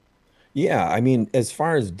 Yeah, I mean, as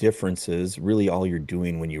far as differences, really all you're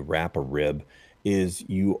doing when you wrap a rib is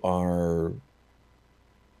you are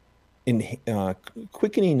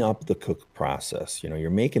quickening up the cook process. You're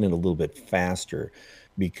making it a little bit faster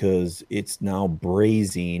because it's now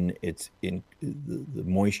braising. It's in the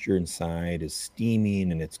moisture inside is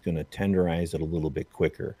steaming, and it's going to tenderize it a little bit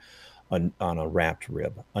quicker on a wrapped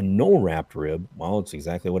rib. A no wrapped rib, well, it's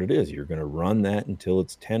exactly what it is. You're going to run that until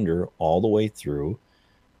it's tender all the way through,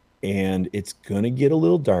 and it's going to get a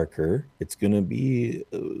little darker. It's going to be,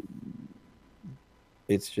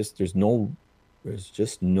 it's just, there's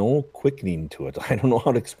just no quickening to it. I don't know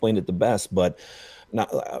how to explain it the best, but now,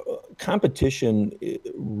 competition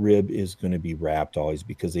rib is going to be wrapped always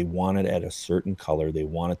because they want it at a certain color. They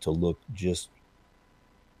want it to look just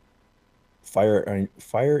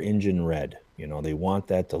fire engine red. They want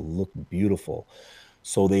that to look beautiful.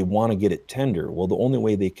 So they want to get it tender. Well, the only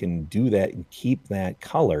way they can do that and keep that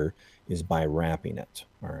color is by wrapping it.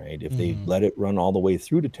 All right. If they Mm-hmm. let it run all the way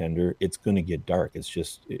through to tender, it's going to get dark. It's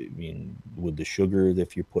just, I mean, with the sugar,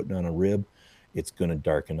 if you're putting on a rib, it's going to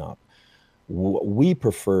darken up. We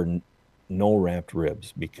prefer no wrapped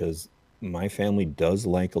ribs because my family does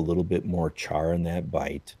like a little bit more char in that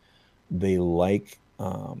bite. They like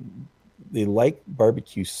they like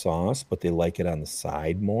barbecue sauce, but they like it on the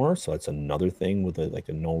side more. So that's another thing with like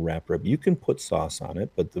a no wrap rib. You can put sauce on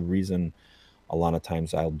it, but the reason a lot of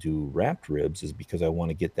times I'll do wrapped ribs is because I want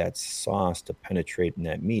to get that sauce to penetrate in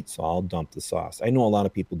that meat. So I'll dump the sauce. I know a lot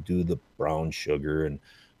of people do the brown sugar and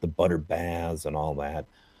the butter baths and all that.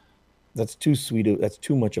 That's too sweet. That's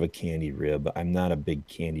too much of a candy rib. I'm not a big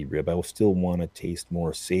candy rib. I will still want to taste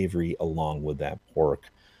more savory along with that pork.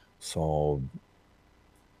 So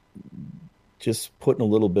just putting a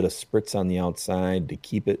little bit of spritz on the outside to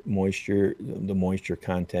keep it moisture, the moisture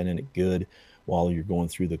content in it good while you're going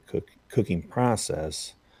through the cooking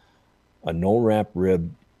process. A no wrap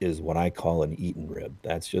rib is what I call an eaten rib.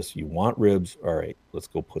 That's just, you want ribs. All right, let's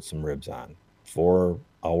go put some ribs on. 4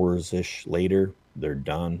 hours ish later, they're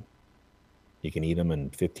done. You can eat them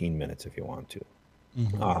in 15 minutes if you want to.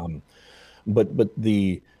 Mm-hmm. But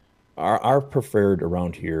our preferred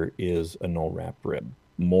around here is a no wrap rib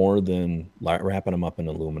more than wrapping them up in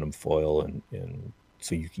aluminum foil and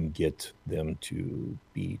so you can get them to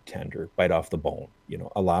be tender, bite off the bone. You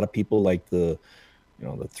know, a lot of people like the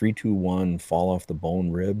 3-2-1 fall off the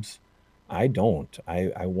bone ribs. I don't.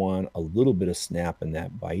 I want a little bit of snap in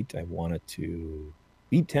that bite. I want it to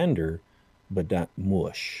be tender, but not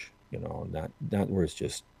mush. You know, not where it's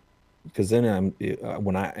just, because then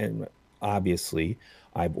and obviously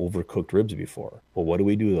I've overcooked ribs before. Well, what do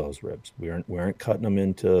we do with those ribs? We aren't cutting them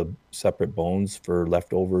into separate bones for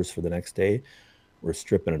leftovers for the next day. We're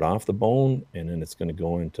stripping it off the bone, and then it's going to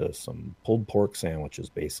go into some pulled pork sandwiches.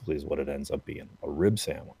 Basically, is what it ends up being, a rib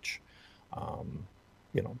sandwich. Um,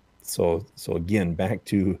 so again, back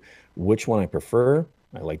to which one I prefer.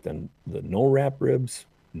 I like the no wrap ribs.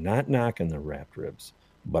 Not knocking the wrapped ribs,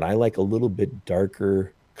 but I like a little bit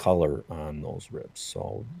darker color on those ribs.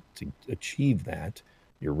 So to achieve that,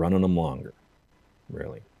 you're running them longer,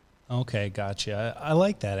 really. Okay, gotcha. I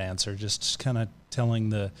like that answer. Just kind of telling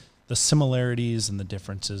the similarities and the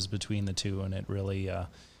differences between the two, and it really,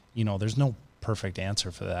 there's no perfect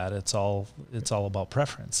answer for that. It's all about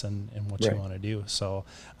preference and what Right. you want to do. So,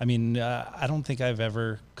 I mean, I don't think I've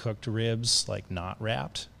ever cooked ribs like not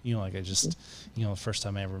wrapped. Like I just, the first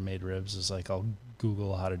time I ever made ribs is like I'll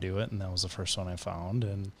Google how to do it, and that was the first one I found,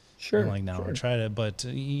 and Sure. like now Sure. I tried it. But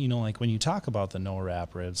like when you talk about the no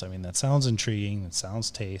wrap ribs, I mean that sounds intriguing. It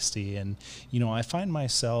sounds tasty, and I find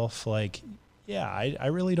myself like, yeah, I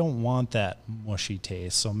really don't want that mushy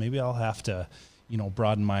taste. So maybe I'll have to,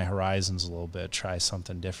 broaden my horizons a little bit, try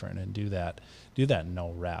something different, and do that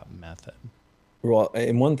no wrap method. Well,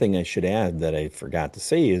 and one thing I should add that I forgot to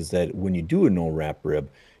say is that when you do a no wrap rib,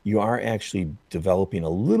 you are actually developing a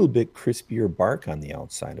little bit crispier bark on the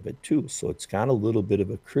outside of it too. So it's got a little bit of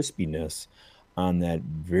a crispiness on that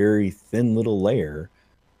very thin little layer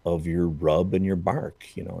of your rub and your bark.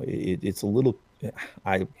 It's a little,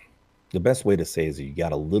 I, the best way to say is that you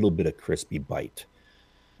got a little bit of crispy bite.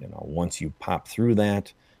 Once you pop through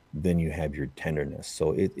that, then you have your tenderness.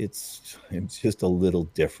 So it's just a little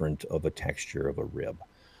different of a texture of a rib.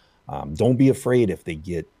 Don't be afraid if they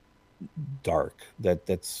get dark.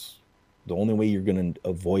 That's the only way you're going to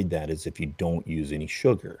avoid that is if you don't use any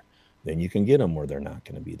sugar. Then you can get them where they're not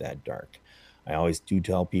going to be that dark. I always do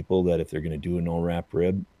tell people that if they're going to do a no wrap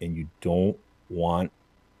rib and you don't want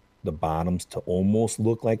the bottoms to almost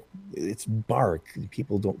look like it's bark,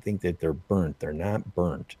 people don't think that they're burnt. They're not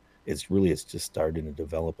burnt. It's just starting to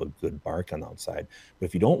develop a good bark on the outside. But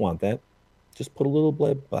if you don't want that, just put a little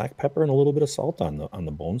black pepper and a little bit of salt on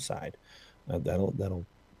the bone side. That'll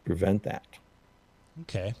prevent that.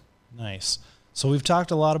 Okay, nice. So we've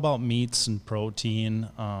talked a lot about meats and protein.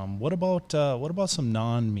 What about some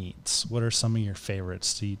non-meats? What are some of your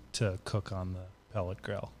favorites to eat, to cook on the pellet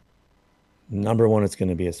grill? Number one, it's going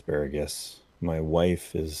to be asparagus. My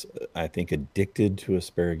wife is, I think, addicted to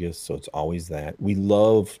asparagus, so it's always that. We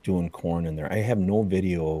love doing corn in there. I have no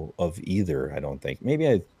video of either, I don't think.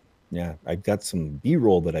 Yeah, I've got some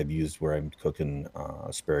B-roll that I've used where I'm cooking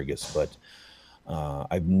asparagus, but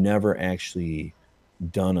I've never actually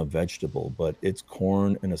done a vegetable, but it's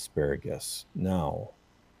corn and asparagus. Now,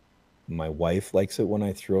 my wife likes it when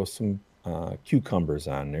I throw some cucumbers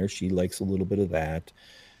on there. She likes a little bit of that,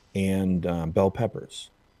 and bell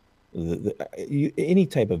peppers. Any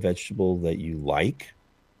type of vegetable that you like,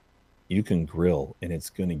 you can grill, and it's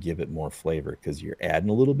going to give it more flavor because you're adding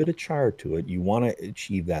a little bit of char to it. You want to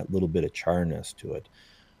achieve that little bit of charness to it.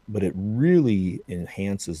 but it really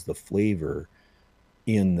enhances the flavor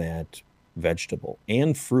in that vegetable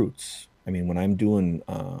and fruits. I mean, when I'm doing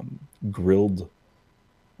grilled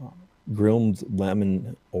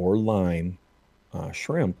lemon or lime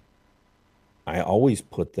shrimp, I always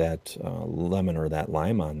put that lemon or that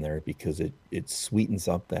lime on there because it sweetens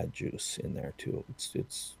up that juice in there too.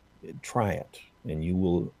 Try it, and you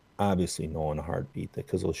will obviously know in a heartbeat that,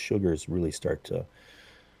 because those sugars really start to,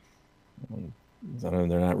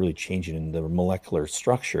 they're not really changing in the molecular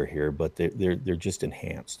structure here, but they're just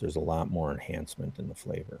enhanced. There's a lot more enhancement in the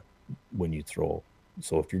flavor when you throw.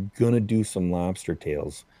 So if you're gonna do some lobster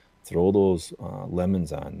tails, throw those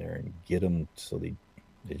lemons on there and get them so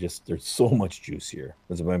they're so much juicier.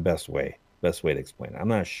 This is my best way to explain it. I'm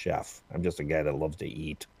not a chef. I'm just a guy that loves to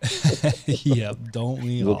eat. Yep, don't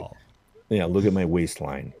we all? Yeah, look at my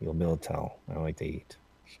waistline. You'll be able to tell. I like to eat.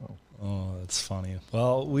 So. Oh, that's funny.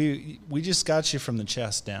 Well, we just got you from the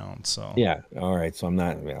chest down, so. Yeah. All right. So I'm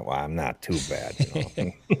not too bad. You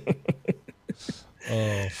know?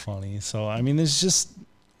 Oh, funny. So I mean,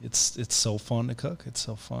 it's so fun to cook. It's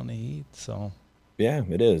so fun to eat. So. Yeah,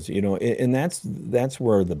 it is. You know, and that's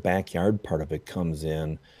where the backyard part of it comes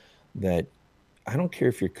in. That I don't care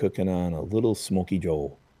if you're cooking on a little Smoky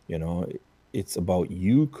Joe. You know, it's about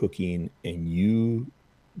you cooking and you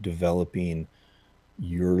developing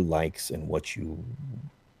your likes and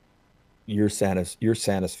you're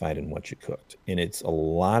satisfied in what you cooked, and it's a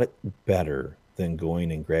lot better than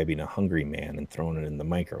going and grabbing a Hungry Man and throwing it in the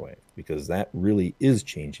microwave, because that really is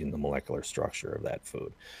changing the molecular structure of that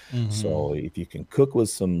food. Mm-hmm. So if you can cook with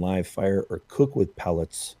some live fire or cook with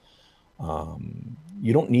pellets,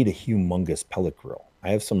 you don't need a humongous pellet grill. I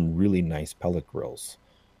have some really nice pellet grills.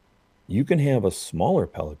 You can have a smaller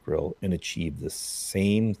pellet grill and achieve the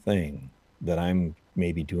same thing that I'm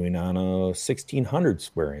maybe doing on a 1600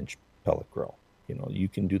 square inch pellet grill. You know, you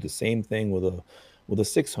can do the same thing with a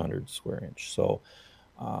 600 square inch. So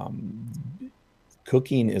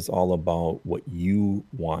cooking is all about what you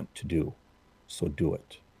want to do. So do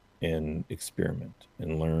it and experiment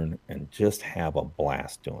and learn and just have a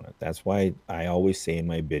blast doing it. That's why I always say in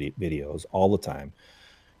my videos all the time,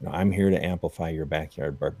 you know, I'm here to amplify your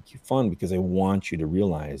backyard barbecue fun, because I want you to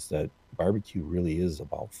realize that barbecue really is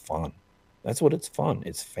about fun. That's what it's fun.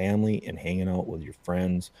 It's family and hanging out with your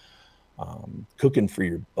friends, cooking for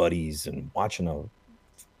your buddies and watching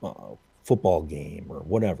a football game or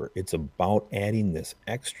whatever. It's about adding this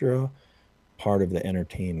extra part of the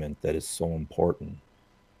entertainment that is so important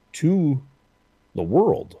to the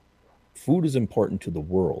world. Food is important to the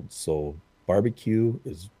world. So barbecue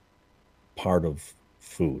is part of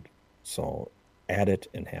food. So add it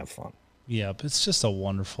and have fun. Yep. It's just a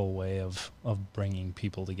wonderful way of bringing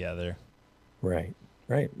people together. Right.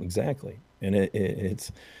 Exactly. And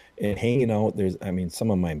it's hanging out.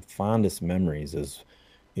 Some of my fondest memories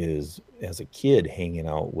is as a kid hanging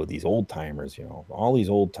out with these old timers, you know, all these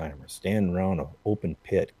old timers standing around an open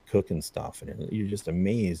pit cooking stuff. And you're just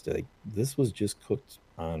amazed that this was just cooked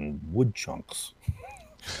on wood chunks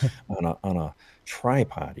on a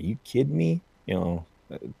tripod. Are you kidding me? You know,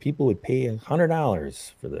 people would pay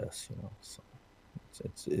 $100 for this, you know. So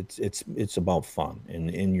it's about fun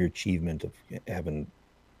and your achievement of having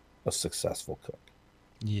a successful cook.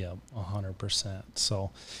 Yeah, 100%.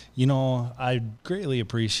 So, you know, I greatly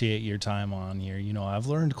appreciate your time on here. You know, I've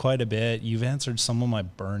learned quite a bit. You've answered some of my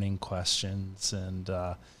burning questions, and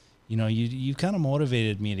you know, you kind of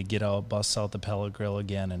motivated me to bust out the pellet grill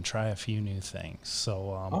again and try a few new things.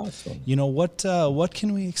 So, awesome. You know, what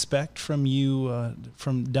can we expect from you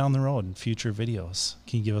from down the road in future videos?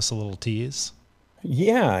 Can you give us a little tease?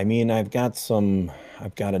 Yeah, I mean, I've got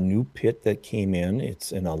a new pit that came in.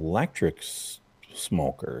 It's an electric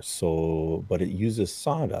smoker, but it uses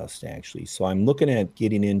sawdust actually. So I'm looking at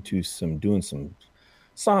getting into doing some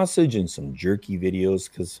sausage and some jerky videos,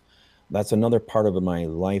 because that's another part of my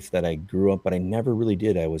life that I grew up, but I never really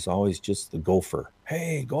did. I was always just the gopher.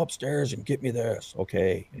 Hey, go upstairs and get me this.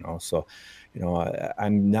 Okay. You know, so, you know,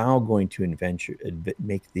 I'm now going to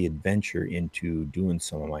make the adventure into doing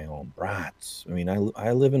some of my own brats. I mean,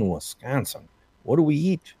 I live in Wisconsin. What do we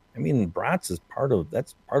eat? I mean, brats is part of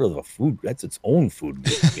the food. That's its own food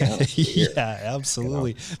group. Yeah,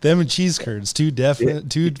 absolutely. You know? Them and cheese curds, two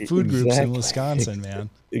food groups in Wisconsin, man.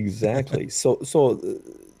 Exactly. So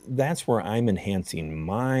that's where I'm enhancing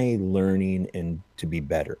my learning and to be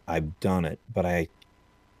better. I've done it, but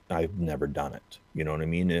I've never done it. You know what I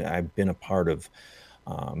mean? I've been a part of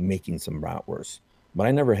making some bratwurst, but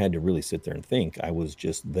I never had to really sit there and think. I was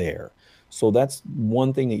just there. So that's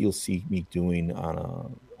one thing that you'll see me doing on a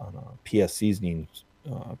PS Seasonings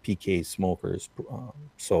PK smokers.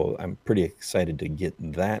 So I'm pretty excited to get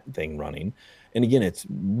that thing running. And again, it's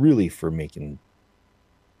really for making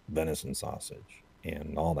venison sausage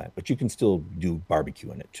and all that, but you can still do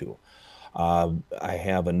barbecue in it too. I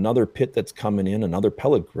have another pit that's coming in, another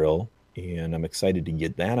pellet grill, and I'm excited to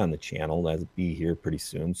get that on the channel. That'll be here pretty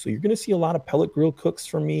soon. So you're going to see a lot of pellet grill cooks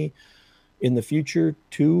from me in the future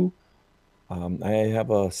too. I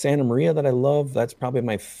have a Santa Maria that I love. That's probably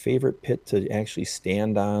my favorite pit to actually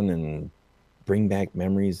stand on and bring back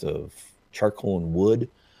memories of charcoal and wood.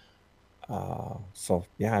 So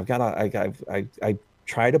yeah, I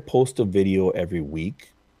try to post a video every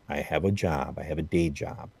week. I have a job. I have a day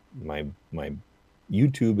job. My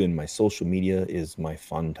YouTube and my social media is my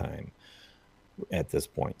fun time at this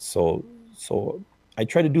point. So I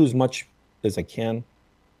try to do as much as I can.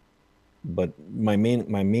 But my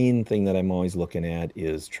main thing that I'm always looking at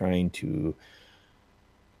is trying to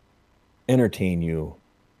entertain you.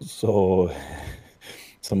 So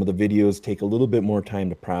some of the videos take a little bit more time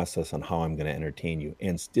to process on how I'm going to entertain you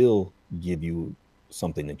and still give you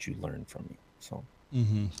something that you learn from me. So.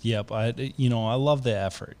 Yep. I love the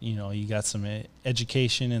effort. You got some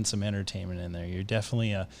education and some entertainment in there. You're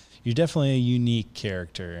definitely a unique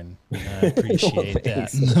character, and I appreciate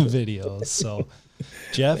that in the videos. So,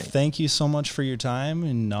 Jeff, thank you so much for your time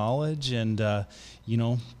and knowledge, and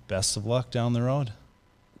best of luck down the road.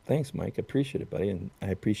 Thanks, Mike. I appreciate it, buddy, and I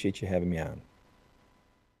appreciate you having me on.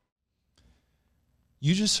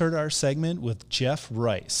 You just heard our segment with Jeff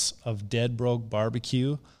Rice of Dead Broke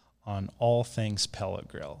Barbecue on all things pellet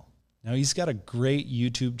grill. Now, he's got a great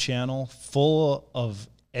YouTube channel full of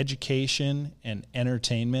education and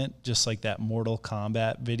entertainment, just like that Mortal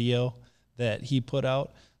Kombat video that he put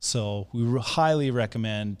out. So we highly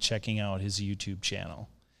recommend checking out his YouTube channel.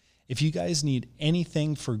 If you guys need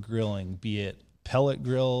anything for grilling, be it pellet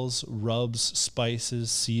grills, rubs,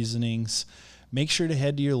 spices, seasonings, make sure to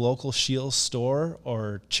head to your local Scheels store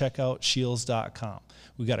or check out Scheels.com.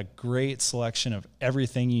 We got a great selection of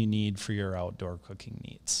everything you need for your outdoor cooking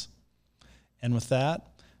needs. And with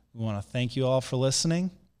that, we want to thank you all for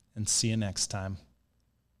listening and see you next time.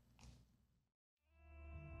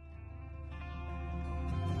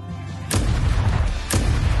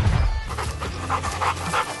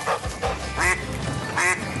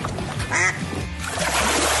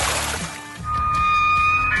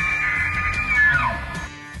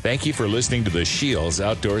 Thank you for listening to the Scheels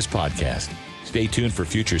Outdoors Podcast. Stay tuned for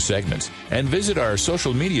future segments and visit our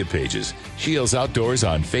social media pages, Scheels Outdoors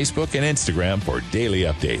on Facebook and Instagram, for daily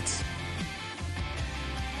updates.